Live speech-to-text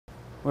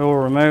We will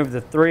remove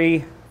the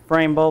 3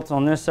 frame bolts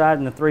on this side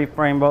and the 3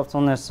 frame bolts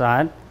on this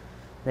side.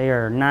 They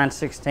are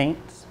 9/16.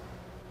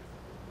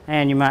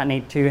 And you might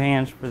need 2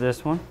 hands for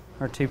this one,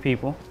 or 2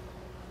 people.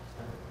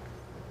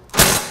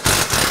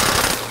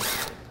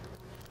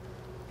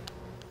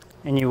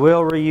 And you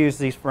will reuse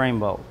these frame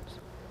bolts.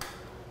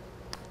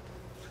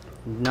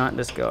 Do not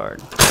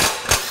discard.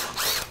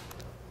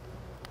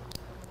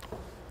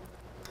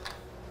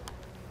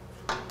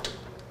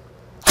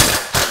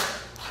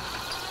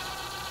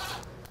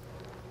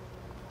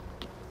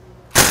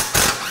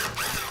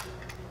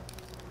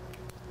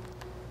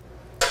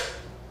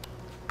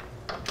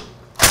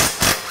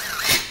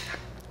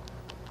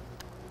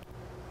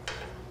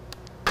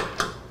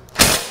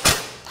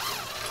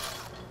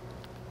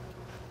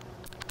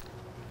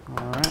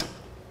 Alright,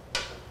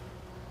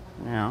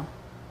 now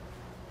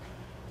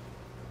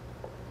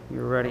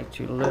you're ready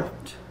to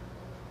lift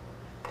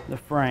the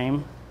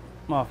frame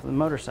off the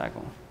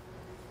motorcycle.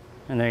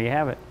 And there you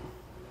have it.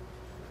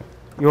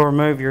 You'll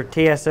remove your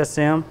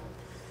TSSM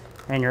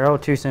and your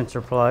O2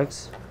 sensor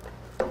plugs.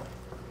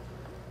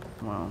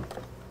 Well,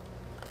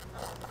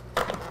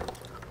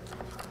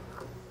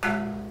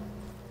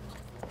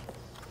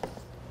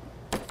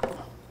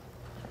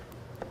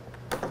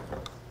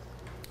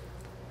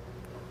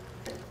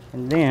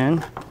 and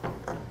then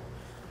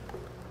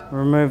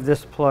remove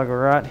this plug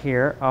right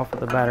here off of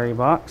the battery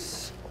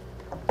box.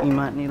 You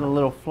might need a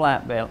little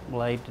flat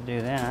blade to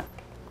do that.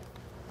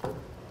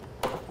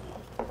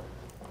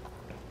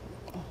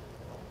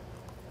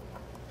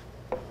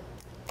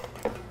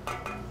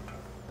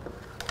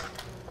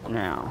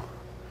 Now,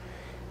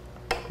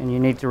 and you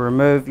need to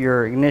remove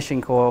your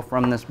ignition coil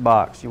from this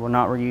box. You will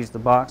not reuse the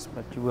box,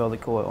 but you will the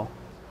coil.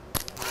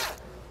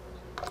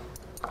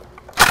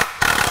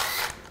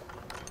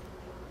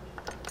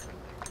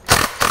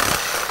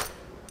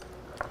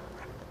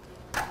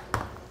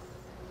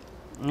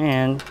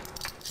 And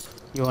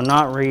you will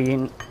not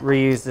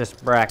reuse this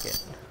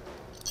bracket.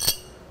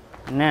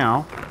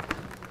 Now,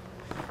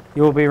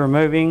 you will be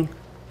removing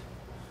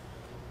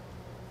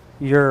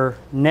your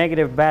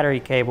negative battery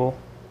cable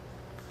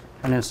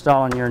and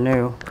installing your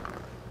new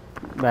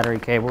battery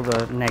cable,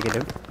 the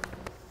negative.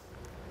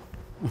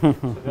 So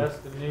that's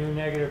the new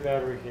negative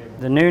battery cable.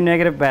 The new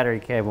negative battery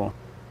cable.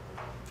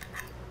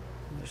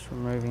 Just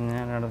removing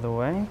that out of the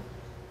way.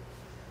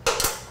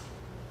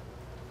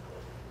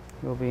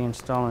 You'll be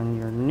installing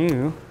your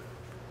new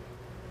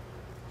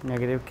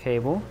negative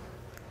cable.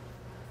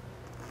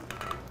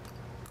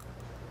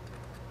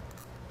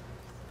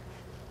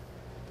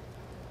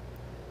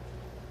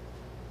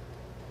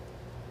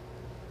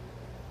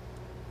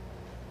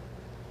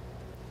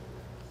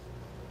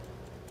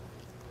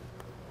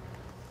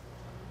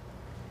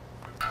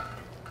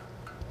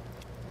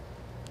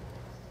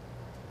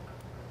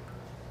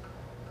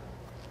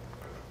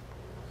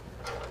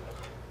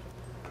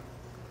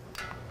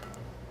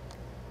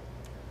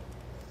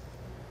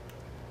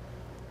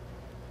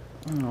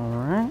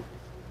 Alright,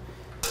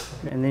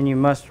 and then you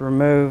must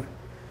remove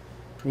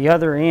the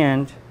other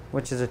end,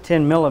 which is a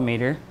 10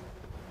 millimeter,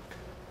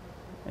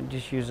 and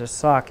just use a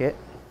socket.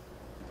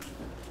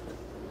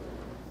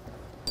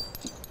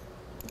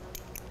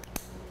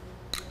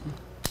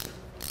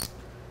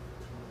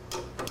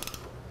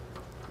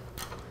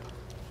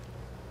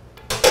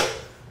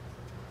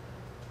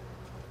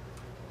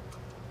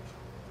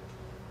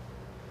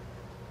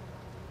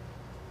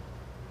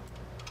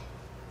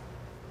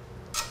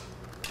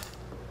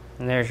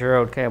 And there's your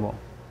old cable.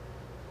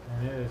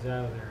 And it is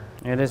out of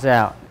there. It is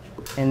out.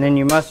 And then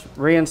you must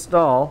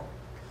reinstall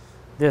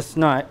this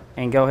nut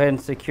and go ahead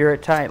and secure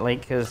it tightly,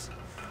 because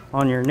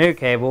on your new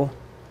cable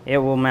it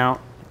will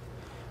mount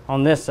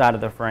on this side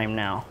of the frame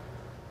now.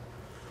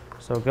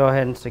 So go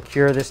ahead and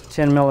secure this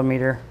 10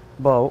 millimeter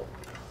bolt.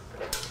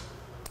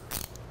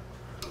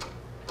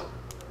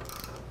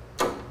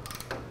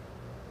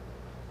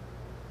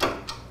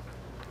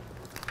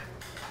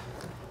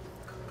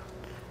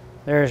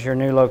 There's your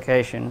new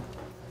location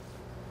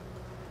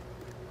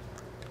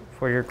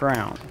for your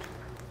ground.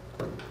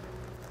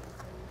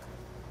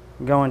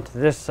 Going to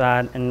this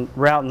side and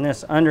routing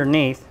this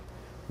underneath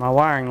my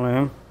wiring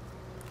loom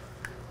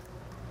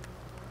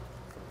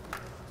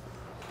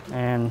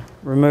and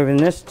removing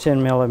this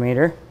 10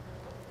 millimeter.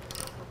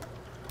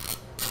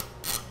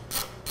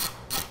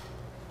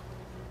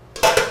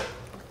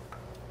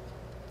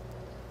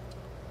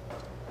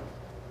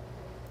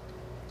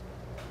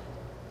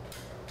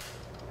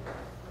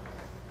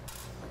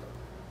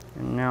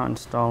 And now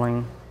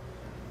installing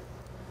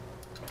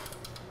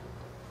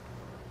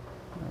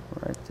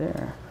right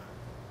there.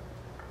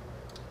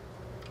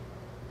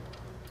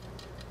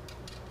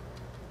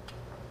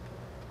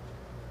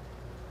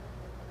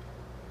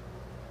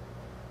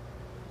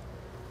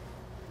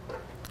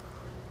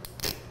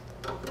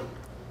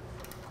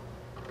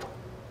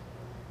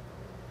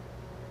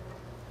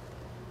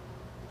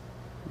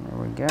 There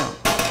we go.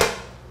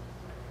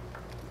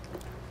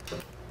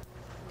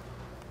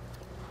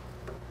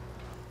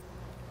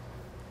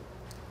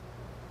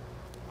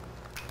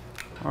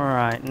 All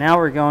right, now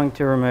we're going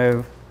to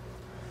remove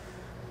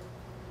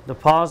the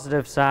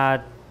positive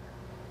side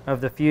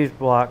of the fuse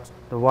blocks,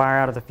 the wire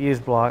out of the fuse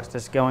blocks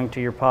that's going to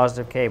your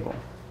positive cable.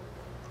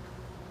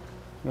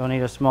 You'll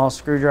need a small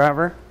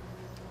screwdriver.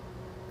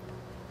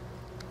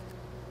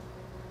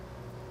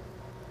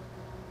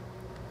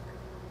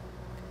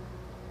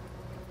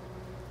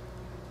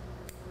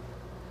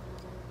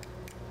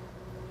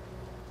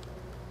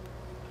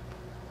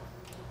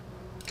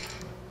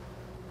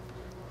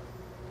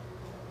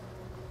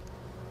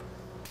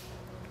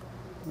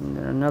 And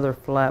then another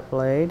flat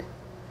blade.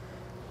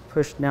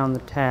 Push down the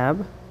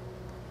tab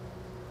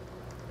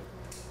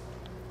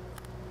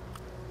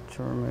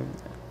to remove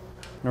that.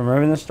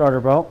 Removing the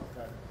starter bolt.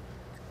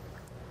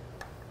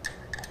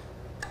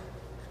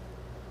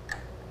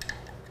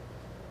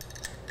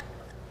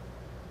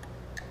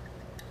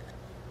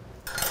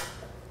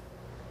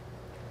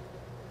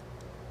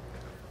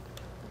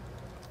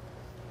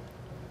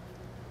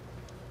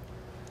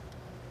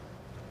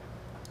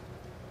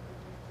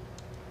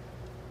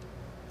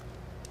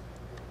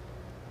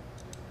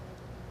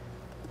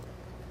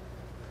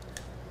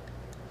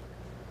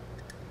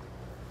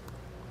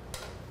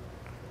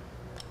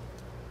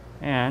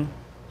 And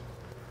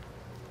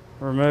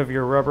remove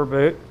your rubber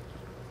boot.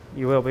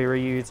 You will be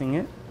reusing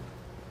it.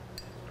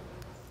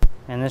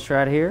 And this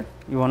right here,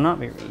 you will not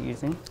be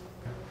reusing.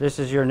 This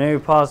is your new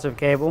positive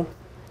cable.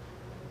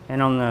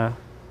 And on the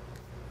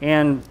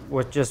end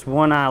with just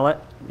one eyelet,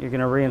 you're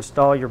going to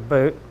reinstall your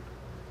boot.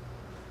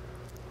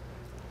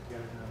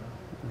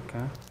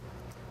 Okay.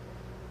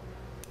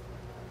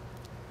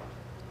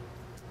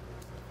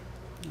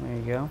 There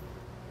you go.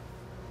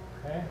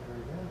 Okay, very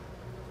good.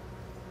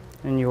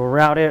 And you will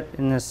route it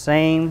in the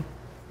same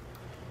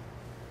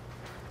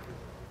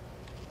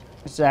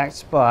exact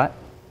spot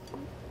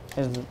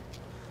as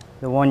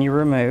the one you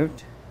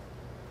removed.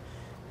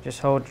 Just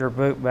hold your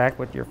boot back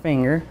with your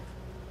finger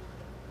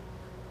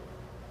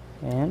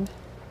and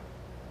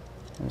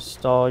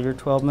install your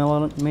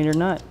 12mm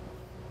nut.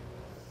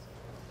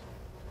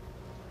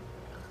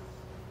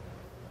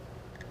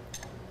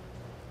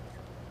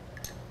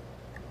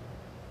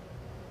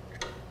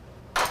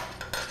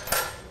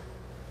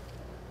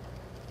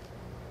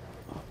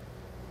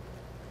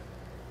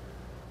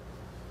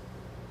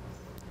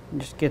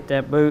 Just get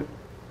that boot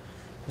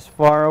as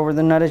far over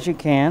the nut as you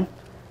can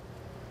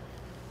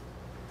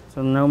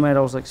so no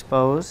metal's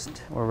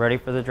exposed. We're ready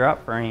for the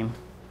drop frame.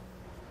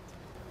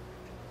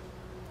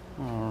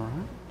 All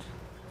right.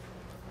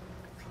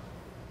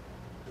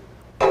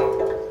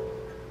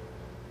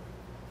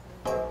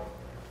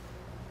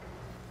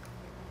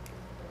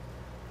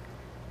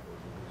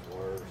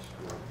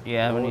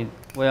 Yeah,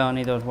 I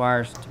need those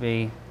wires to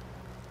be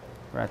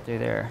right through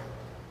there.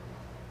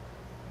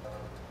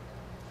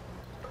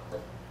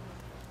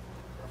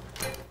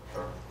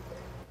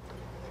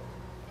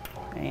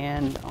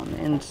 And on the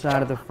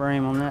inside of the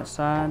frame on that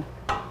side.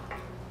 Oh,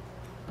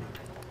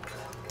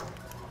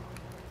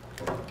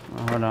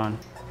 hold on.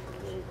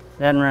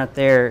 That one right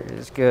there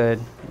is good,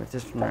 but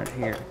this one right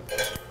here.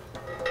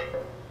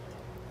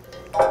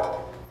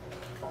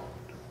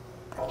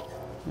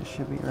 This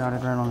should be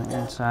routed right on the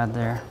inside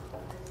there.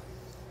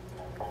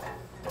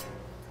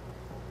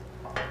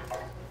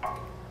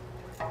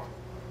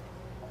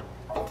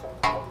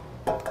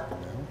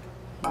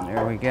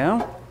 There we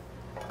go.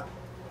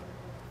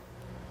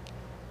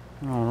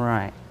 All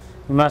right.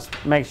 You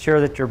must make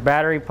sure that your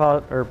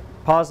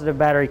positive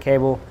battery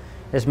cable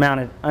is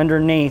mounted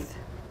underneath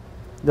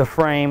the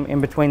frame,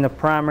 in between the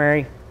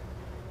primary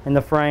and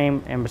the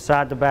frame and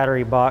beside the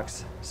battery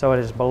box, so it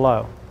is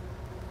below.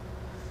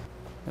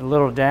 A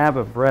little dab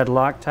of red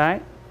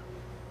Loctite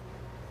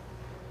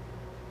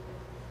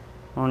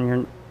on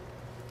your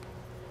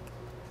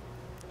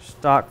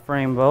stock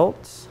frame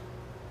bolts.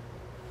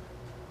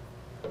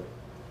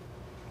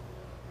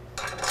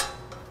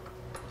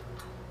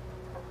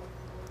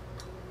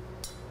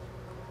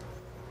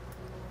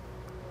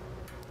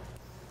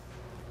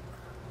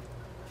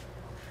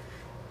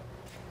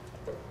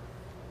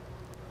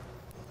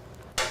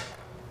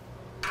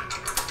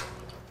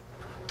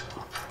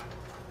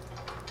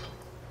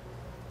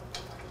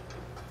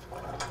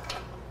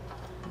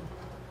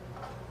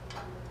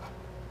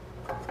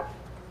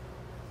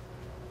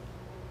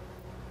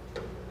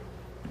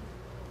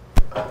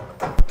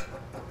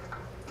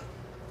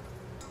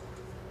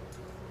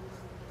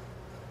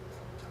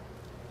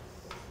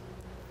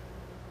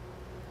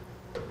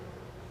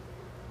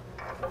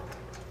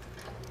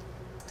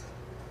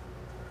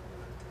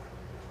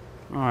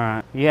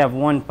 Alright, you have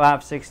one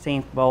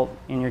 5/16 bolt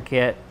in your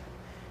kit.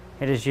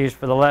 It is used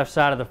for the left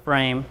side of the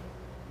frame,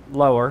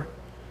 lower.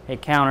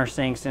 It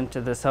countersinks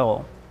into this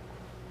hole.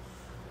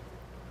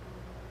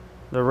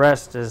 The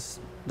rest is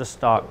the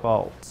stock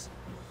bolts.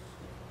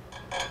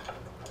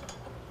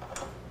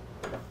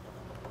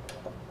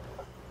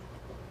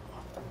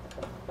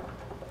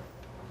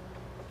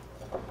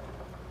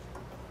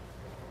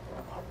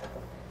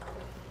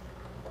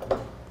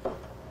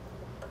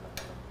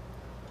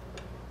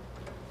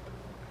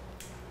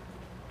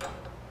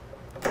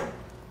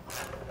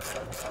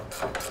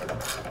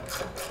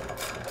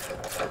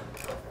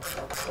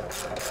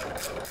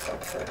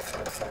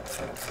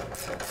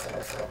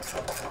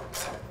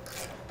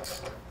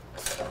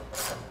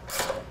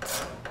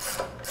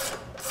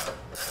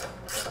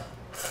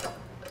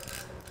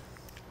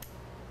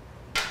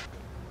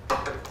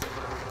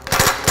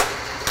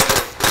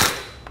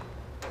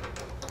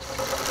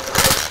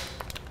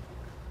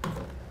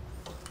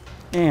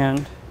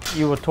 And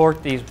you will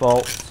torque these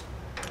bolts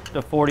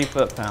to 40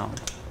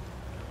 foot-pounds.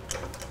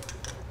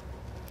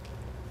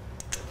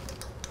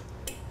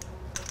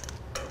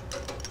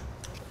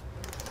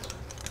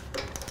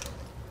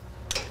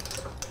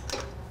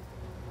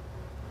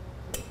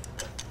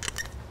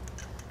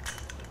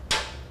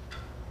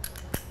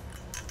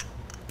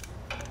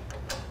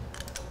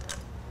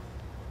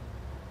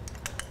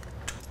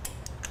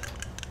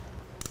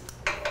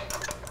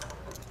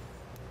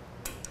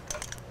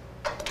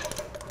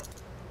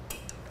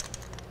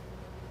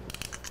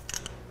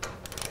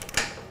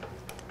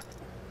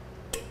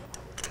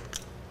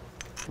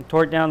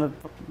 Torque down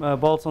the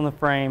bolts on the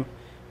frame.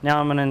 Now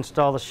I'm going to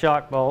install the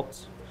shock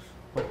bolts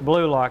with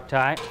blue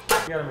Loctite.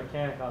 You got a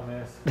mechanic on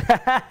this.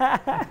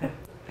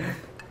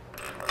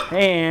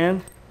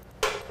 And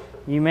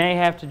you may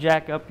have to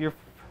jack up your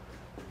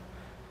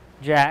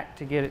jack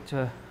to get it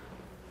to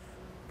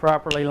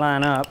properly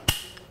line up.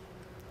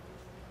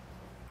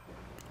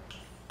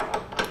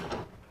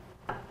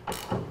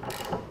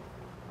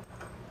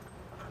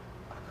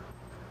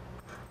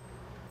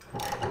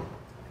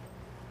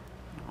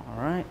 All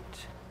right.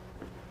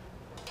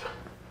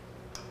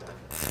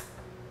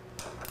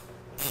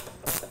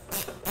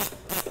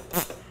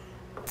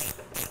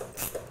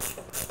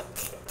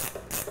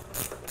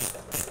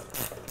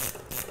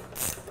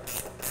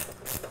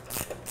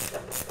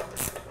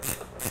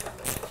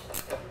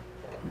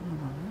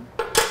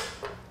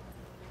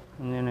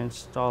 And then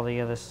install the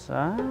other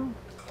side.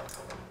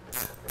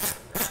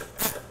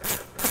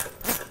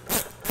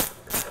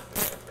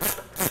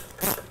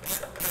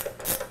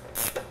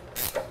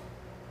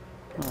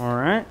 All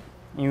right,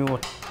 you will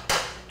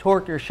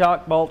torque your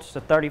shock bolts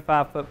to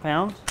 35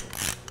 foot-pounds.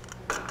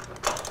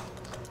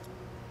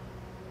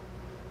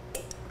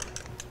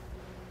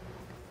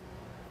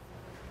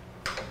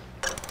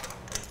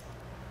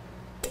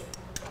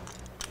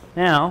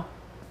 Now,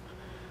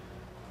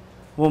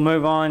 we'll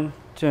move on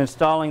to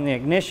installing the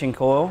ignition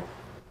coil.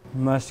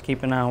 You must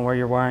keep an eye on where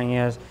your wiring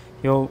is.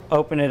 You'll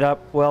open it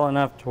up well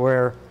enough to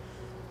where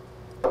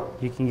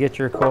you can get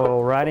your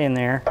coil right in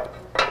there,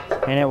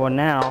 and it will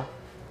now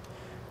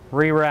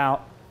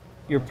reroute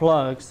your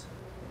plugs.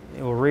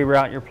 It will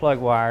reroute your plug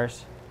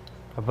wires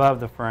above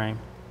the frame.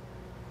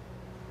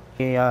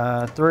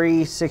 A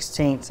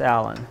 3/16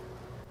 Allen.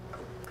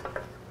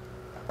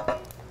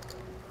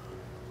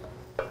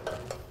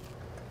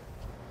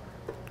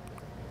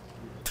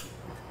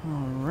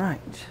 All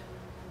right.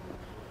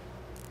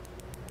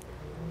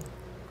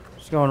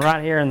 Just going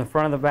right here in the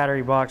front of the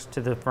battery box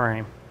to the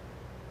frame.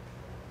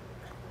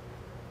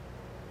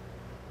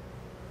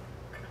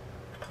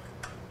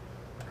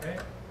 Okay.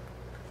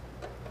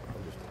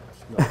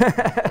 Just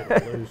get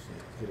it loose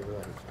and get it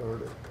right and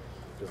started,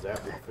 because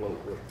that would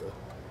float with the